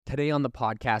Today on the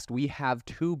podcast, we have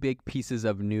two big pieces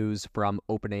of news from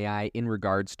OpenAI in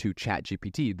regards to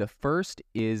ChatGPT. The first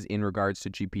is in regards to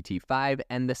GPT-5,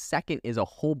 and the second is a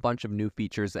whole bunch of new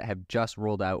features that have just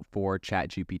rolled out for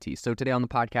ChatGPT. So today on the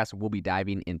podcast, we'll be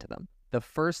diving into them. The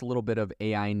first little bit of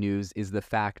AI news is the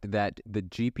fact that the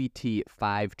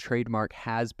GPT-5 trademark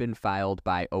has been filed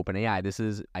by OpenAI. This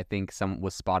is, I think,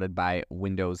 was spotted by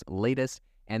Windows Latest,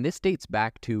 and this dates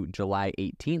back to July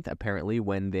 18th, apparently,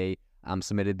 when they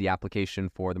submitted the application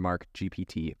for the mark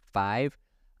GPT-5,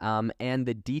 and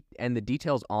the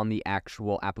details on the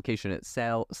actual application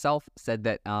itself said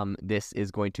that this is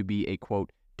going to be a,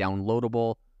 quote,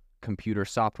 downloadable computer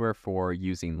software for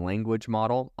using language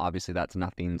model. Obviously, that's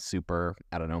nothing super,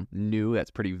 new. That's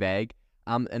pretty vague.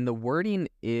 And the wording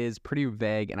is pretty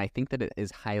vague, and I think that it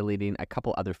is highlighting a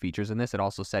couple other features in this. It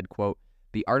also said, quote,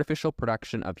 the artificial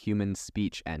production of human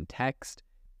speech and text.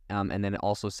 And then it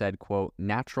also said, quote,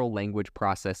 natural language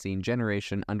processing,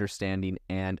 generation, understanding,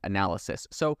 and analysis.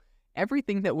 So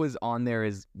everything that was on there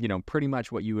is, pretty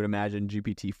much what you would imagine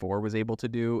GPT-4 was able to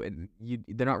do. And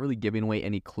they're not really giving away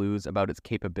any clues about its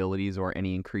capabilities or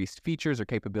any increased features or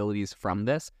capabilities from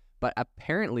this. But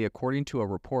apparently, according to a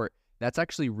report, that's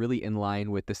actually really in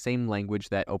line with the same language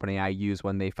that OpenAI used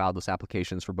when they filed those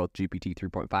applications for both GPT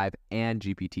 3.5 and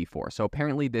GPT-4. So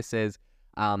apparently this is...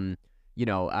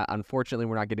 unfortunately,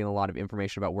 we're not getting a lot of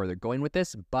information about where they're going with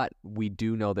this, but we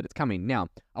do know that it's coming. Now,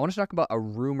 I want to talk about a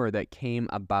rumor that came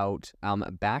about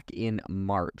back in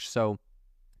March. So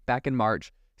back in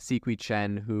March, Siqi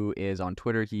Chen, who is on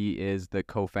Twitter, he is the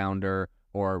co-founder,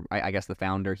 or I guess the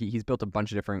founder. He's built a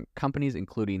bunch of different companies,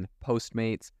 including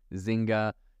Postmates,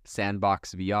 Zynga,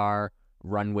 Sandbox VR,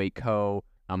 Runway Co.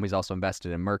 He's also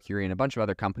invested in Mercury and a bunch of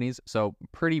other companies. So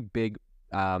pretty big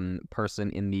person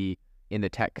in the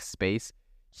tech space.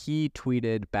 He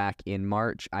tweeted back in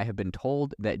March, I have been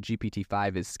told that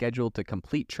GPT-5 is scheduled to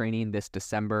complete training this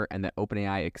December and that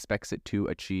OpenAI expects it to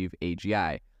achieve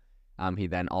AGI. He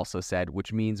then also said,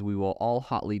 which means we will all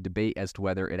hotly debate as to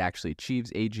whether it actually achieves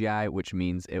AGI, which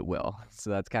means it will. So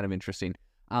that's kind of interesting.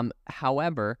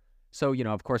 However, so,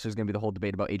 of course, there's going to be the whole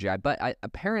debate about AGI, but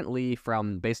apparently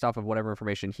based off of whatever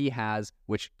information he has,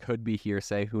 which could be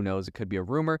hearsay, who knows, it could be a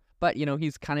rumor, but,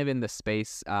 he's kind of in the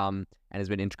space and has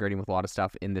been integrating with a lot of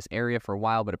stuff in this area for a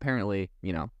while, but apparently,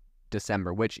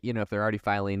 December, which, if they're already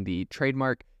filing the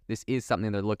trademark, this is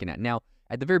something they're looking at. Now,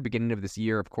 at the very beginning of this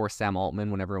year, of course, Sam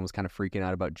Altman, when everyone was kind of freaking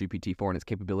out about GPT-4 and its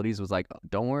capabilities, was like,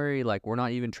 don't worry, we're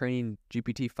not even training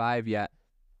GPT-5 yet.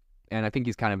 And I think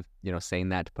he's kind of, saying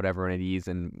that to put everyone at ease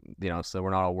and, so we're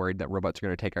not all worried that robots are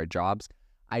going to take our jobs.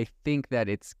 I think that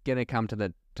it's going to come to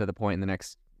the point in the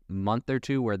next month or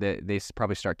two where they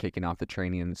probably start kicking off the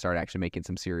training and start actually making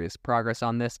some serious progress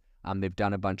on this. They've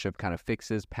done a bunch of kind of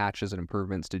fixes, patches, and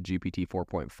improvements to GPT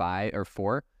 4.5 or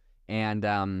 4. And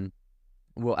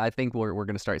I think we're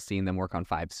going to start seeing them work on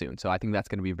 5 soon. So I think that's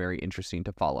going to be very interesting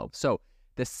to follow. So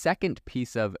the second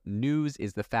piece of news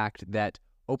is the fact that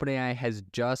OpenAI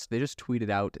just tweeted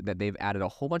out that they've added a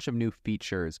whole bunch of new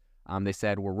features. They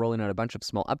said, we're rolling out a bunch of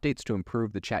small updates to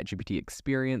improve the ChatGPT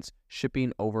experience,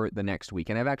 shipping over the next week.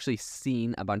 And I've actually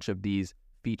seen a bunch of these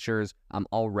features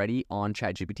already on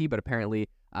ChatGPT, but apparently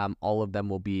all of them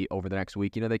will be over the next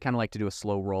week. They kind of like to do a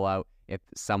slow rollout. If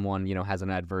someone, has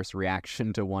an adverse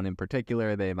reaction to one in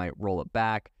particular, they might roll it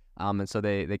back. And so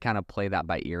they kind of play that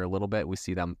by ear a little bit. We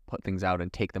see them put things out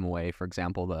and take them away. For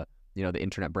example, the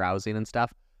internet browsing and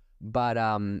stuff. But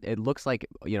it looks like,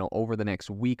 over the next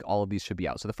week, all of these should be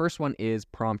out. So the first one is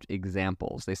prompt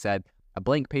examples. They said a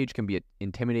blank page can be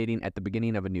intimidating at the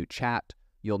beginning of a new chat.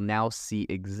 You'll now see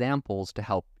examples to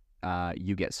help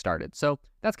you get started. So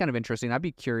that's kind of interesting. I'd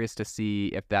be curious to see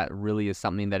if that really is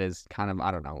something that is kind of,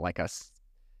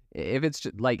 if it's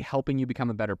just like helping you become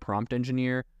a better prompt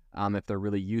engineer, if they're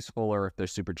really useful or if they're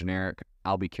super generic.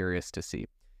 I'll be curious to see.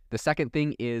 The second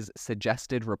thing is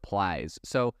suggested replies.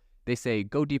 So they say,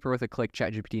 go deeper with a click.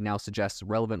 ChatGPT now suggests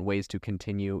relevant ways to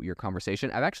continue your conversation.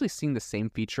 I've actually seen the same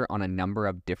feature on a number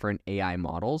of different AI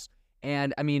models.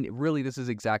 And I mean, really, this is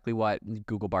exactly what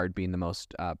Google Bard being the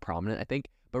most prominent, I think.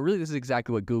 But really, this is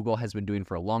exactly what Google has been doing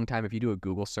for a long time. If you do a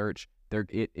Google search,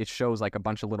 it shows like a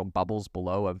bunch of little bubbles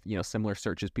below of, similar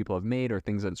searches people have made or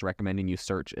things that it's recommending you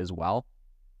search as well.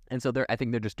 And so I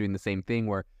think they're just doing the same thing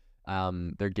where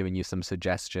they're giving you some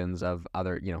suggestions of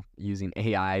other, using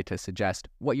AI to suggest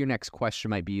what your next question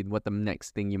might be, what the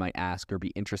next thing you might ask or be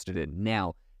interested in.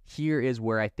 Now, here is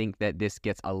where I think that this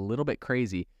gets a little bit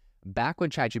crazy. Back when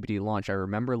ChatGPT launched, I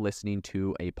remember listening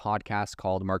to a podcast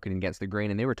called Marketing Against the Grain,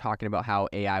 and they were talking about how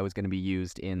AI was going to be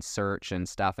used in search and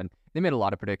stuff, and they made a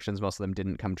lot of predictions. Most of them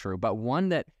didn't come true, but one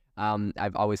that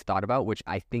I've always thought about, which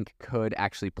I think could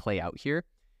actually play out here,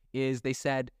 is they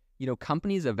said,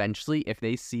 companies eventually, if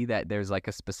they see that there's like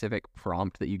a specific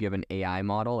prompt that you give an AI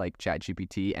model like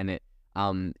ChatGPT,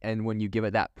 and when you give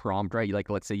it that prompt, right, like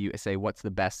let's say you say, what's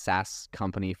the best SaaS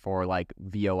company for like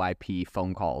VoIP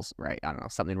phone calls, right? I don't know,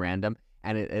 something random,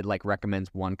 and it like recommends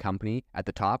one company at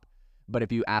the top. But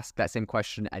if you ask that same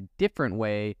question a different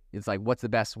way, it's like, what's the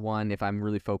best one? If I'm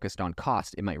really focused on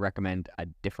cost, it might recommend a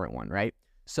different one, right?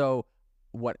 So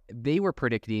what they were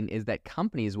predicting is that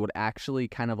companies would actually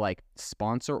kind of like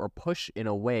sponsor or push in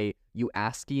a way you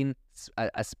asking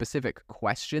a specific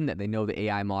question that they know the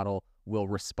AI model will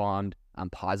respond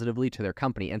positively to their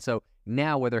company. And so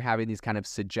now where they're having these kind of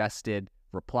suggested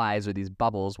replies or these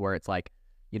bubbles where it's like,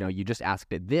 you just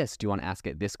asked it this, do you want to ask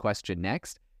it this question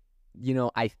next?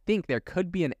 I think there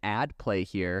could be an ad play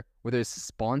here where there's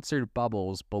sponsored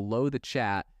bubbles below the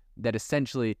chat that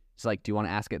essentially is like, do you want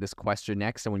to ask it this question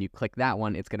next? And when you click that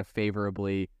one, it's going to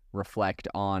favorably reflect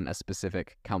on a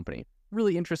specific company.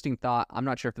 Really interesting thought. I'm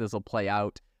not sure if this will play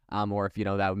out or if,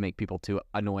 that would make people too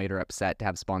annoyed or upset to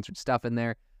have sponsored stuff in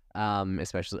there,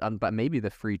 especially, but maybe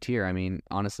the free tier. I mean,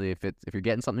 honestly, if you're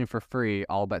getting something for free,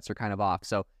 all bets are kind of off.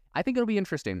 So I think it'll be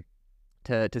interesting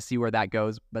to see where that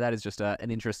goes, but that is just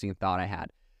an interesting thought I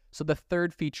had. So the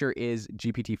third feature is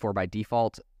GPT-4 by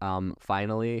default.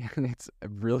 Finally, it's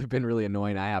really been really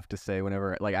annoying, I have to say,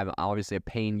 whenever, like, I'm obviously a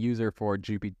paying user for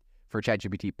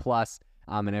ChatGPT Plus,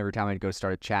 and every time I go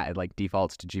start a chat, it like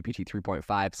defaults to GPT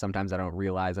 3.5. Sometimes I don't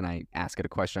realize, and I ask it a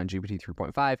question on GPT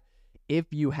 3.5. If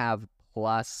you have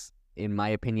Plus, in my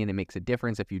opinion, it makes a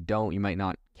difference. If you don't, you might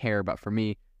not care, but for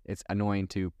me, it's annoying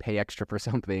to pay extra for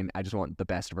something. I just want the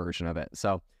best version of it.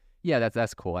 So yeah,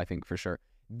 that's cool, I think, for sure.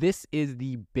 This is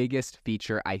the biggest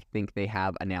feature I think they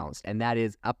have announced, and that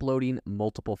is uploading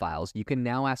multiple files. You can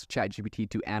now ask ChatGPT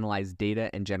to analyze data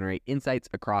and generate insights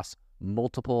across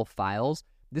multiple files.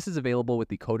 This is available with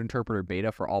the Code Interpreter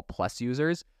beta for all Plus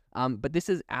users, but this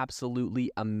is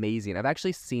absolutely amazing. I've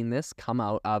actually seen this come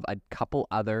out of a couple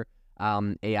other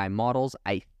AI models.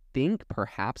 I think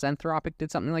perhaps Anthropic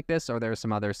did something like this, or there are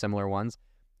some other similar ones.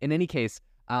 In any case,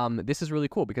 this is really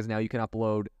cool because now you can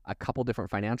upload a couple different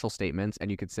financial statements,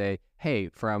 and you could say, hey,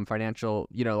 from financial,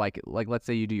 like let's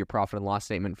say you do your profit and loss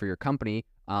statement for your company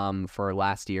for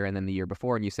last year and then the year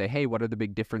before, and you say, hey, what are the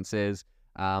big differences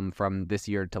from this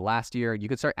year to last year? You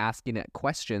could start asking it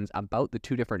questions about the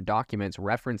two different documents,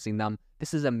 referencing them.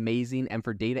 This is amazing, and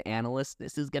for data analysts,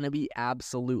 this is going to be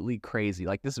absolutely crazy.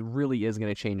 Like, this really is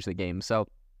going to change the game. So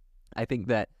I think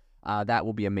that that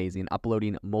will be amazing,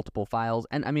 uploading multiple files.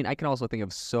 And I mean, I can also think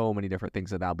of so many different things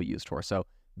that'll be used for. So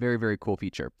very, very cool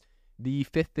feature. The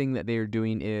fifth thing that they're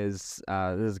doing is,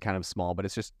 this is kind of small, but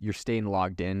it's just you're staying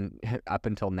logged in. Up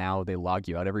until now, they log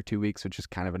you out every 2 weeks, which is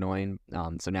kind of annoying.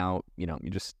 So now, you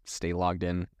just stay logged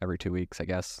in every 2 weeks, I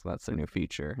guess. That's a new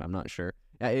feature. I'm not sure.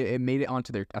 It made it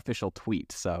onto their official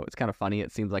tweet, so it's kind of funny.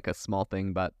 It seems like a small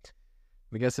thing, but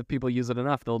I guess if people use it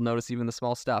enough, they'll notice even the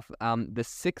small stuff. The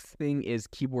sixth thing is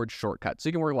keyboard shortcuts. So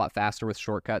you can work a lot faster with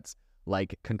shortcuts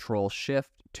like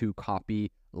Control-Shift to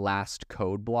copy last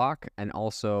code block, and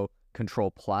also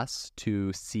Control+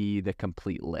 to see the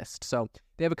complete list. So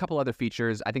they have a couple other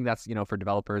features. I think that's, for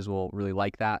developers will really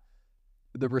like that.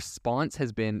 The response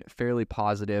has been fairly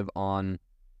positive on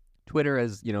Twitter,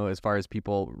 as far as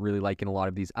people really liking a lot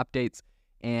of these updates.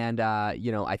 And,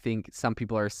 I think some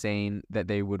people are saying that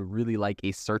they would really like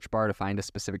a search bar to find a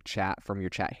specific chat from your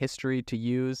chat history to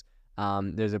use.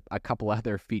 There's a couple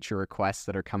other feature requests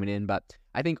that are coming in, but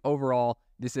I think overall,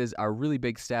 this is a really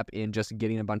big step in just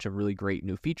getting a bunch of really great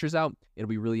new features out. It'll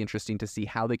be really interesting to see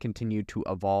how they continue to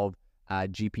evolve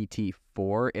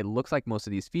GPT-4. It looks like most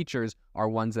of these features are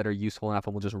ones that are useful enough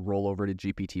and will just roll over to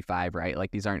GPT-5, right? Like,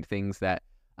 these aren't things that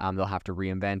they'll have to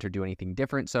reinvent or do anything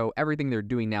different. So everything they're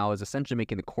doing now is essentially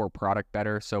making the core product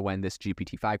better. So when this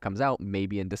GPT-5 comes out,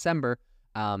 maybe in December,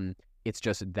 it's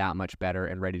just that much better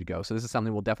and ready to go. So this is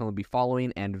something we'll definitely be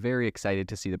following and very excited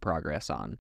to see the progress on.